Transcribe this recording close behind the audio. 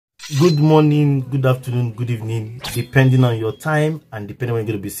Good morning, good afternoon, good evening, depending on your time and depending on when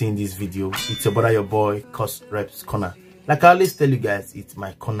you're going to be seeing this video. It's your brother, your boy, Cos Reps Corner. Like I always tell you guys, it's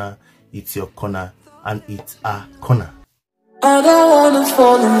my corner, it's your corner, and it's our corner. I don't wanna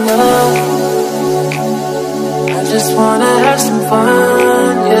fall in love, I just wanna have some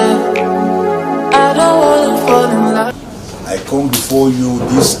fun, yeah. I don't wanna fall in love. I come before you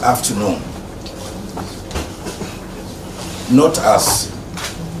this afternoon, not as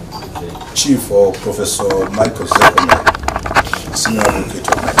Chief or Professor Michael Zekome, Senior Advocate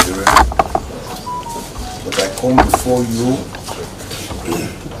of Nigeria, but I come before you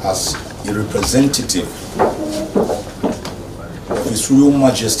as a representative of His Royal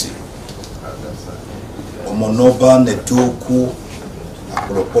Majesty Omonoba Nedoku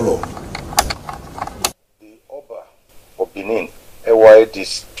Apolopolo, the OBA of Benin, EWUARE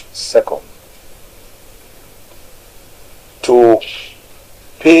this second, to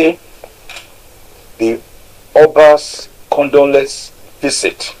pay the Oba's condolence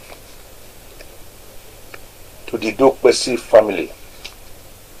visit to the Dokpesi family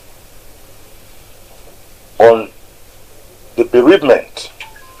on the bereavement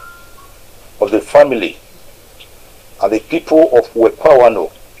of the family and the people of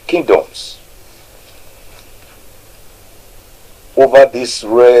Wepawano kingdoms over this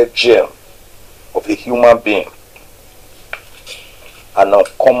rare gem of a human being, an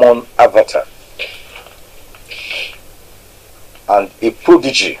uncommon avatar, and a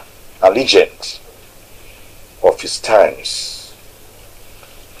prodigy, a legend of his times,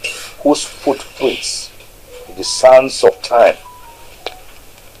 whose footprints in the sands of time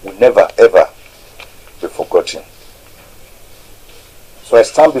will never ever be forgotten. So I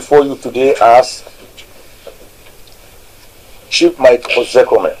stand before you today as Chief Michael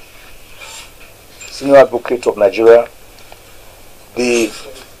Zekome, Senior Advocate of Nigeria, the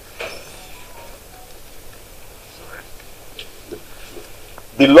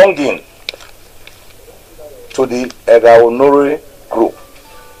belonging to the Egaonore group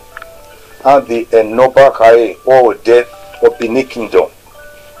and the Enoba Kai or Death of Benin Kingdom.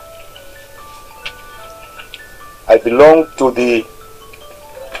 I belong to the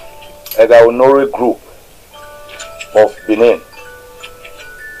Egaonore group of Benin.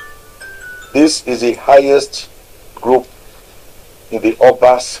 This is the highest group in the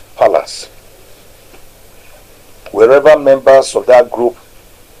Oba's palace. Wherever members of that group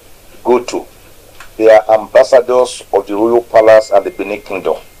go to, they are ambassadors of the royal palace and the Benin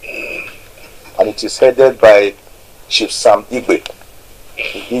Kingdom, and it is headed by Chief Sam Igbe, the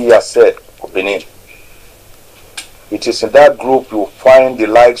Iyase of Benin. It is in that group you find the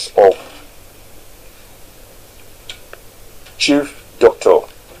likes of Chief Dr.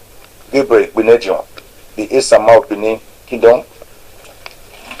 Gabriel Benejion, the Esama of Benin Kingdom,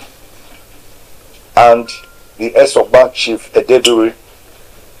 and the Esoba Chief Edebiri,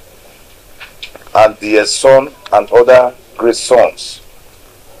 and their son and other great sons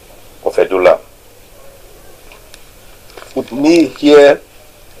of Edula. With me here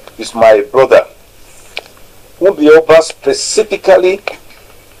is my brother, whom the Oba specifically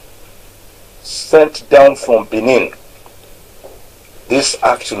sent down from Benin this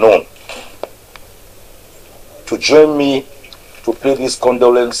afternoon to join me to pay this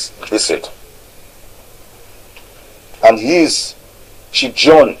condolence visit. And he is Chief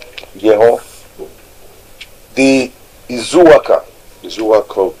John Yeho, the Izuwaka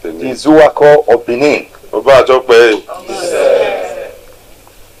of Benin.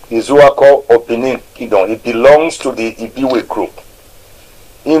 Izuwaka of Benin Kingdom. It belongs to the Ibiwe group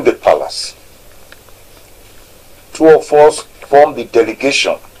in the palace. Two of us form the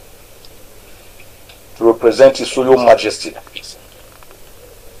delegation to represent His Royal Majesty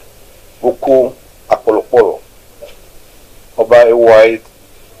Oku Apolopolo, Oba EWUARE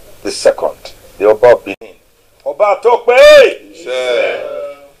the second, the Oba of Benin. Oba Dokpesi!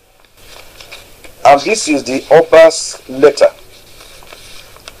 And this is the Oba's letter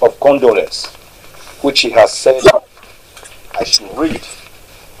of condolence, which he has said I should read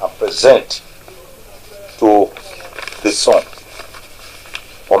and present to the son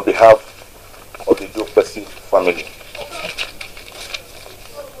on behalf of the Dokpesi family.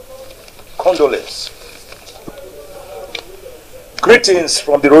 Condolence. Greetings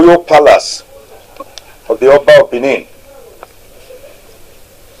from the royal palace of the Oba of Benin.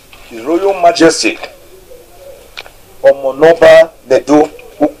 His Royal Majesty Omonoba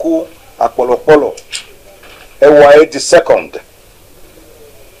Nedoku Apolopolo, EWUARE II,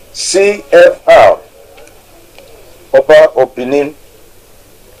 CFR, Oba of Benin,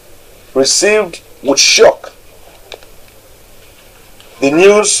 received with shock the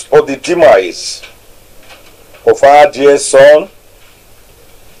news of the demise of our dear son,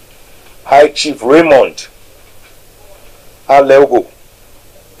 High Chief Raymond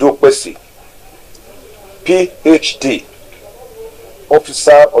Dokpesi, PhD,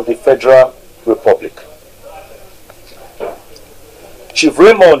 Officer of the Federal Republic. Chief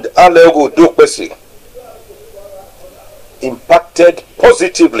Raymond Dokpesi impacted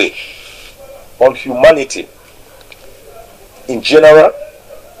positively on humanity in general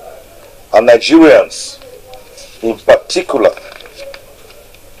and Nigerians in particular.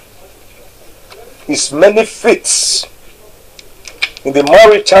 His many feats in the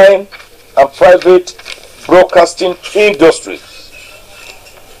maritime and private broadcasting industry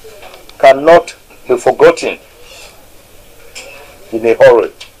cannot be forgotten in a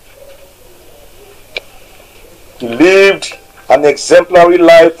hurry. He lived an exemplary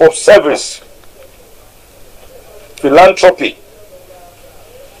life of service, philanthropy,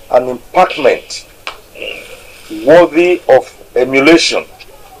 and impactment worthy of emulation,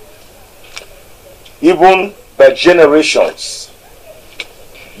 even by generations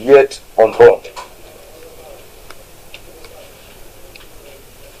yet unborn.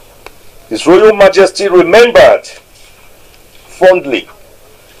 His Royal Majesty remembered fondly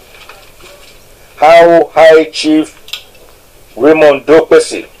how High Chief Raymond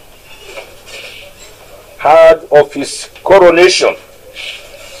Dokpesi heard of his coronation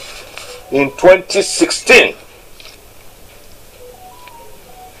in 2016.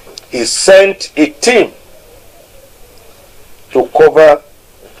 He sent a team to cover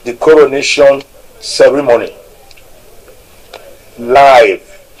the coronation ceremony live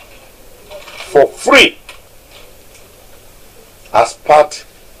for free as part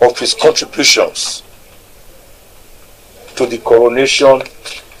of his contributions to the coronation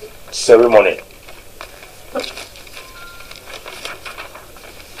ceremony.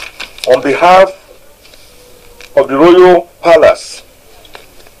 On behalf of the Royal Palace,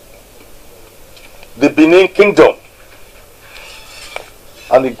 the Benin Kingdom,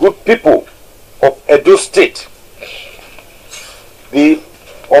 and the good people of Edo State, the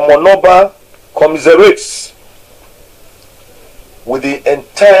Omonoba commiserates with the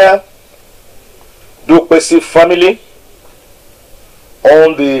entire Dokpesi family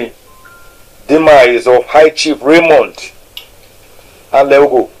on the demise of High Chief Raymond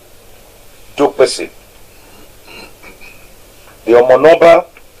Dokpesi. The Omonoba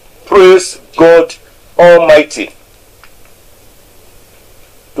praise God Almighty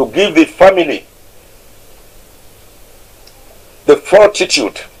to give the family the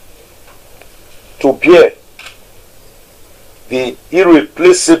fortitude to bear the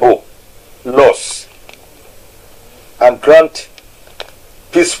irreplaceable loss and grant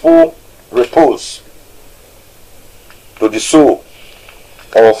peaceful repose to the soul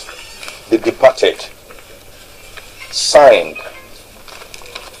of the departed. Signed,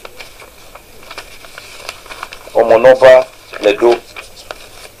 Omonoba Ledo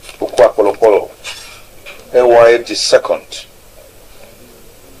Ukwakolopolo, AY the second,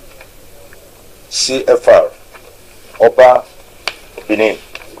 CFR, OBA Benin.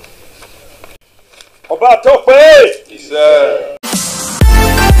 Oba Tope!